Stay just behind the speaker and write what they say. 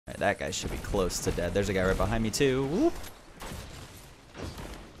Right, that guy should be close to dead. There's a guy right behind me too. Whoop.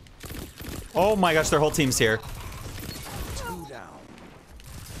 Oh my gosh, their whole team's here.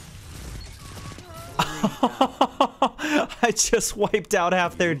 I just wiped out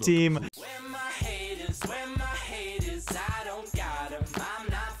half their team.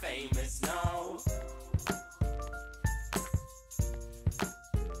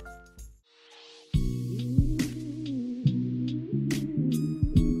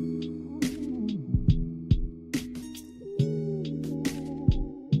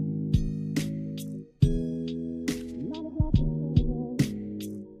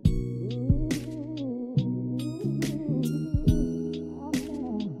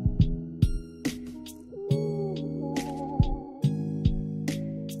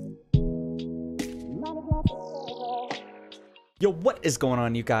 Yo, what is going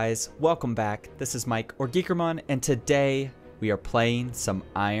on, you guys? Welcome back. This is Mike or Geekermon, and today we are playing some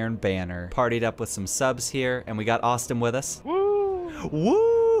Iron Banner. Partied up with some subs here, and we got Austin with us. Woo!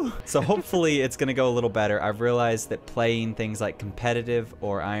 Woo! So hopefully it's gonna go a little better. I've realized that playing things like competitive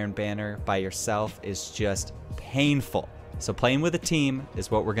or Iron Banner by yourself is just painful. So playing with a team is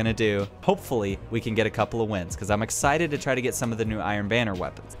what we're gonna do. Hopefully we can get a couple of wins, because I'm excited to try to get some of the new Iron Banner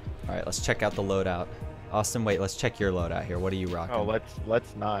weapons. All right, let's check out the loadout. Austin, wait, let's check your loadout here. What are you rocking? Oh,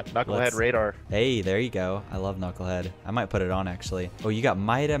 let's not. Knucklehead radar. Hey, there you go. I love Knucklehead. I might put it on, actually. Oh, you got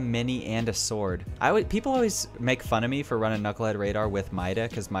Mida, Mini, and a sword. People always make fun of me for running Knucklehead radar with Mida,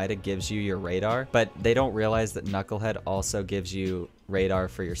 because Mida gives you your radar, but they don't realize that Knucklehead also gives you radar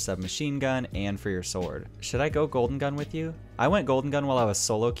for your submachine gun and for your sword. Should I go golden gun with you? I went golden gun while I was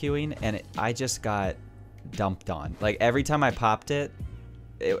solo queuing, and I just got dumped on. Like, every time I popped it,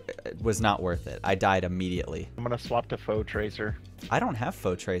 it was not worth it. I died immediately. I'm gonna swap to Foe Tracer. I don't have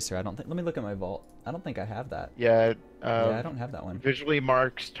Faux Tracer. I don't think. Let me look at my vault. I don't think I have that. Yeah. Yeah, I don't have that one. Visually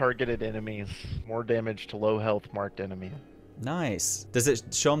marks targeted enemies. More damage to low health marked enemy. Nice. Does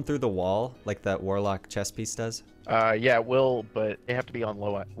it show them through the wall like that Warlock chest piece does? Yeah, it will, but they have to be on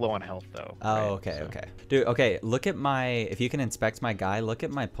low on health though. Oh, right? okay, So. okay. Dude, okay, look at my, if you can inspect my guy, look at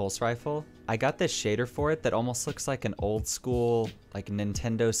my pulse rifle. I got this shader for it that almost looks like an old school, like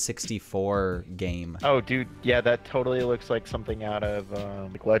Nintendo 64 game. Oh, dude, yeah, that totally looks like something out of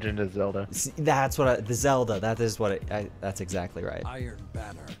like Legend of Zelda. That's what the Zelda, that is what that's exactly right. Iron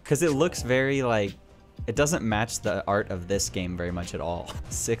Banner. Because it looks very like, it doesn't match the art of this game very much at all.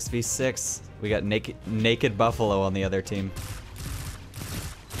 6v6. We got naked Buffalo on the other team.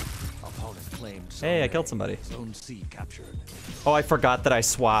 Hey, I killed somebody. Zone C captured. Oh, I forgot that I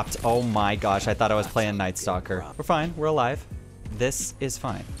swapped. Oh my gosh, I thought I was playing Night Stalker. We're fine, we're alive. This is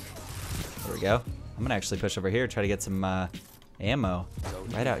fine. There we go. I'm gonna actually push over here, try to get some ammo.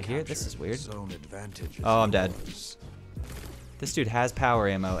 Right out here? This is weird. Oh, I'm dead. This dude has power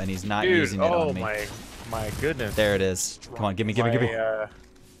ammo and he's not using it on me. Oh my goodness. There it is. Come on, give me.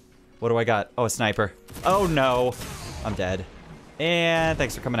 What do I got? Oh, a sniper. Oh no. I'm dead. And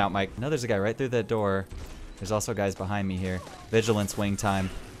thanks for coming out, Mike. No, there's a guy right through that door. There's also guys behind me here. Vigilance wing time.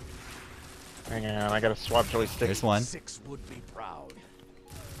 Hang on, I gotta swap joystick. There's one. Six would be proud.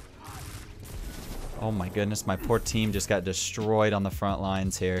 Oh my goodness, my poor team just got destroyed on the front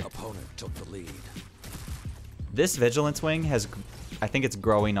lines here. Opponent took the lead. This Vigilance wing has, I think it's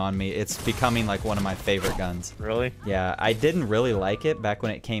growing on me. It's becoming like one of my favorite guns. Really? Yeah, I didn't really like it back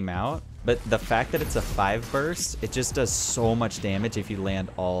when it came out, but the fact that it's a 5 burst, it just does so much damage if you land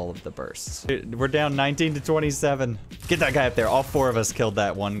all of the bursts. Dude, we're down 19 to 27. Get that guy up there. All 4 of us killed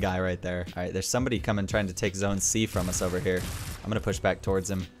that one guy right there. All right, there's somebody coming trying to take zone C from us over here. I'm gonna push back towards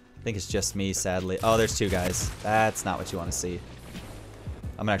him. I think it's just me, sadly. Oh, there's 2 guys. That's not what you want to see.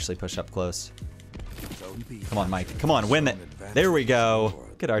 I'm gonna actually push up close. Come on, Mike. Come on, win it. There we go.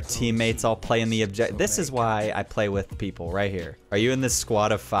 Look at our teammates all playing the object. This is why I play with people right here. Are you in this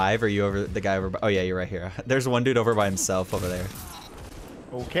squad of 5? Or are you over the guy over? Oh yeah, you're right here. There's one dude over by himself over there.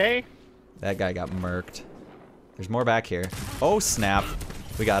 Okay. That guy got murked. There's more back here. Oh snap.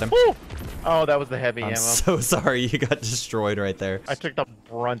 We got him. Woo! Oh, that was the heavy I'm ammo. so sorry you got destroyed right there. I took the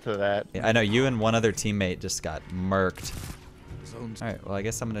brunt of that. Yeah, I know you and one other teammate just got murked. Alright, well I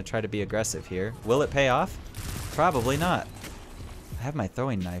guess I'm gonna try to be aggressive here. Will it pay off? Probably not. I have my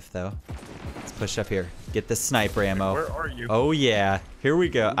throwing knife though. Let's push up here. Get the sniper ammo. Where are you? Oh yeah. Here we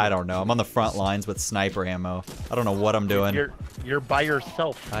go. I don't know. I'm on the front lines with sniper ammo. I don't know what I'm doing. You're by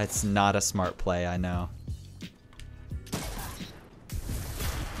yourself. It's not a smart play, I know.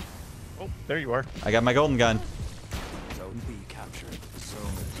 Oh, there you are. I got my golden gun. Zone B captured. Zone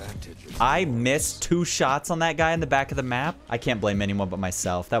advantage. advantage. I missed 2 shots on that guy in the back of the map. I can't blame anyone but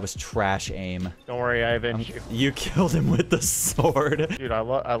myself. That was trash aim. Don't worry, I avenge you. You killed him with the sword. Dude, I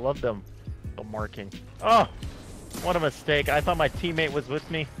love them. The marking. Oh, what a mistake. I thought my teammate was with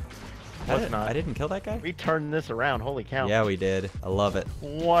me. Was not. I didn't kill that guy? We turned this around. Holy cow. Yeah, we did. I love it.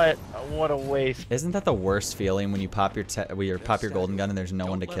 What a waste. Isn't that the worst feeling when you pop your golden gun and there's no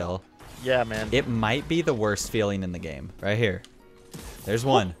one to kill? Yeah, man. It might be the worst feeling in the game. Right here. There's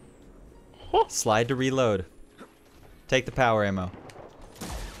one. Slide to reload. Take the power ammo.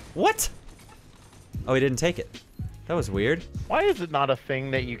 What? Oh, he didn't take it. That was weird. Why is it not a thing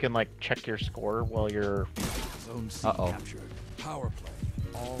that you can like check your score while you're Zone C captured. Power play.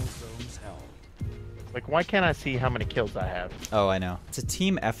 All zones held. like, why can't I see how many kills I have? Oh, I know. It's a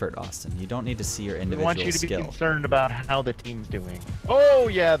team effort, Austin. You don't need to see your We individual want you to be skill. concerned about how the team's doing. Oh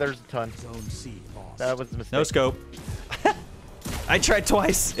yeah, there's a ton. Zone C lost. That was a mistake. No scope. I tried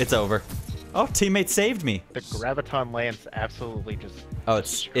twice. It's over. Oh, teammate saved me. The Graviton Lance absolutely just. Oh,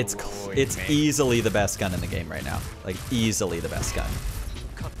 it's destroyed me. easily the best gun in the game right now. Like easily the best gun.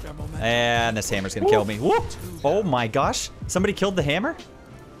 Cut their momentum. And this hammer's gonna kill me. Whoop! Oh my gosh! Somebody killed the hammer?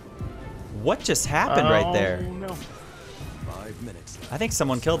 What just happened right there? Oh no. 5 minutes left. I think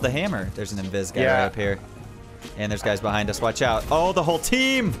someone killed the hammer. There's an invis guy Yeah. right up here. And there's guys behind us. Watch out. Oh, the whole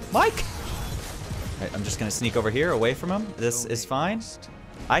team! Mike! All right, I'm just gonna sneak over here away from him. This is fine.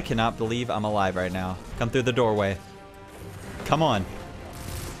 I cannot believe I'm alive right now. Come through the doorway. Come on.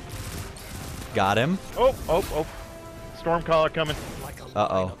 Got him. Oh. Stormcaller coming.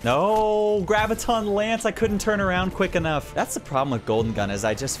 Uh-oh. No! Graviton Lance, I couldn't turn around quick enough. That's the problem with Golden Gun is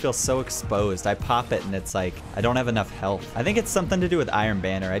I just feel so exposed. I pop it and it's like, I don't have enough health. I think it's something to do with Iron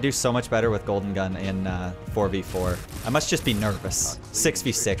Banner. I do so much better with Golden Gun in 4v4. I must just be nervous.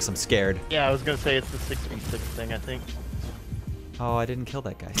 6v6, I'm scared. Yeah, I was gonna say it's the 6v6 thing, I think. Oh, I didn't kill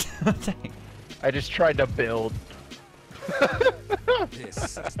that guy. Dang. I just tried to build.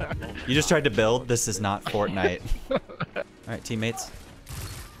 This. You just tried to build? This is not Fortnite. Alright, teammates.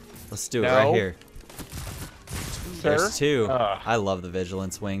 Let's do it right No. here. Sir? There's 2. Ugh. I love the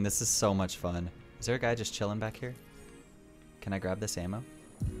Vigilance Wing. This is so much fun. Is there a guy just chilling back here? Can I grab this ammo?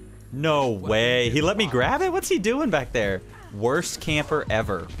 No way. He let me grab it? What's he doing back there? Worst camper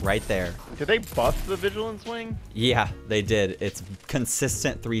ever. Right there. Did they buff the Vigilance Wing? Yeah, they did. It's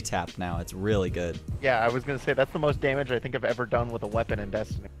consistent 3-tap now. It's really good. Yeah, I was gonna say that's the most damage I think I've ever done with a weapon in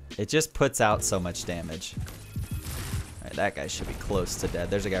Destiny. It just puts out so much damage. Alright, that guy should be close to dead.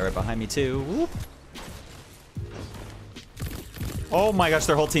 There's a guy right behind me too. Whoop. Oh my gosh,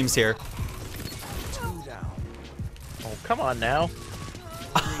 their whole team's here. 2 down. Oh, come on now.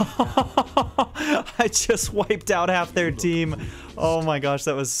 I just wiped out half their team. Oh my gosh,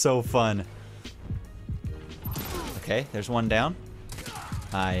 that was so fun. Okay, there's one down.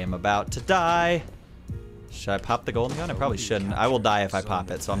 I am about to die. Should I pop the golden gun? I probably shouldn't. I will die if I pop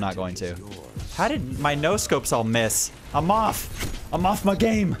it, so I'm not going to. How did my no-scopes all miss? I'm off. I'm off my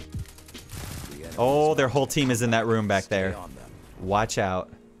game. Oh, their whole team is in that room back there. Watch out.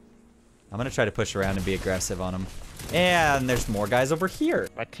 I'm going to try to push around and be aggressive on them. And there's more guys over here.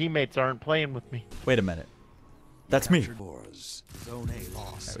 My teammates aren't playing with me. Wait a minute. That's me. Zone A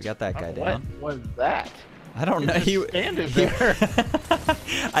lost. Alright, we got that guy What down. was that? I don't know. Just standing there.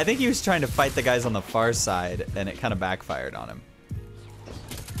 I think he was trying to fight the guys on the far side, and it kind of backfired on him.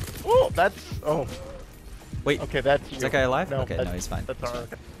 Oh, that's. Oh, Wait, okay, that's you. is that guy alive? No, Okay, no, he's fine. That's He's our.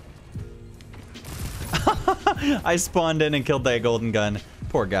 I spawned in and killed that golden gun.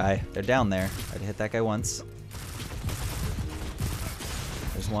 Poor guy. They're down there. I hit that guy once.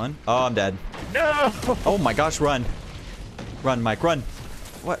 There's one. Oh, I'm dead. No. Oh my gosh, run. Run, Mike, run.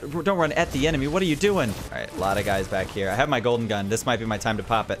 What? Don't run at the enemy. What are you doing? All right, a lot of guys back here. I have my golden gun. This might be my time to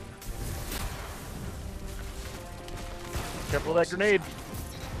pop it. Careful of that grenade.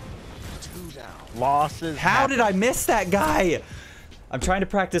 2 down. Losses. How happen. did I miss that guy? I'm trying to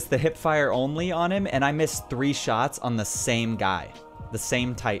practice the hip fire only on him, and I missed 3 shots on the same guy. The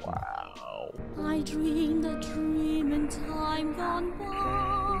same Titan. Wow. I dreamed a dream in time gone by.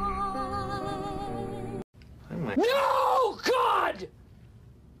 No, God!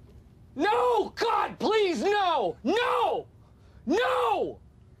 No, God, please, no! No! No!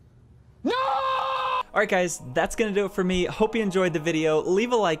 No! Alright guys, that's gonna do it for me. Hope you enjoyed the video.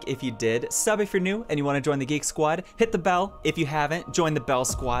 Leave a like if you did. Sub if you're new and you want to join the Geek Squad. Hit the bell if you haven't. Join the Bell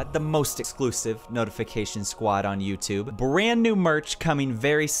Squad, the most exclusive notification squad on YouTube. Brand new merch coming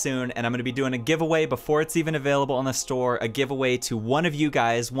very soon, and I'm gonna be doing a giveaway before it's even available on the store. A giveaway to one of you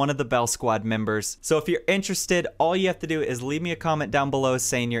guys, one of the Bell Squad members. So if you're interested, all you have to do is leave me a comment down below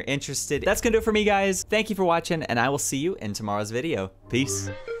saying you're interested. That's gonna do it for me, guys. Thank you for watching, and I will see you in tomorrow's video. Peace.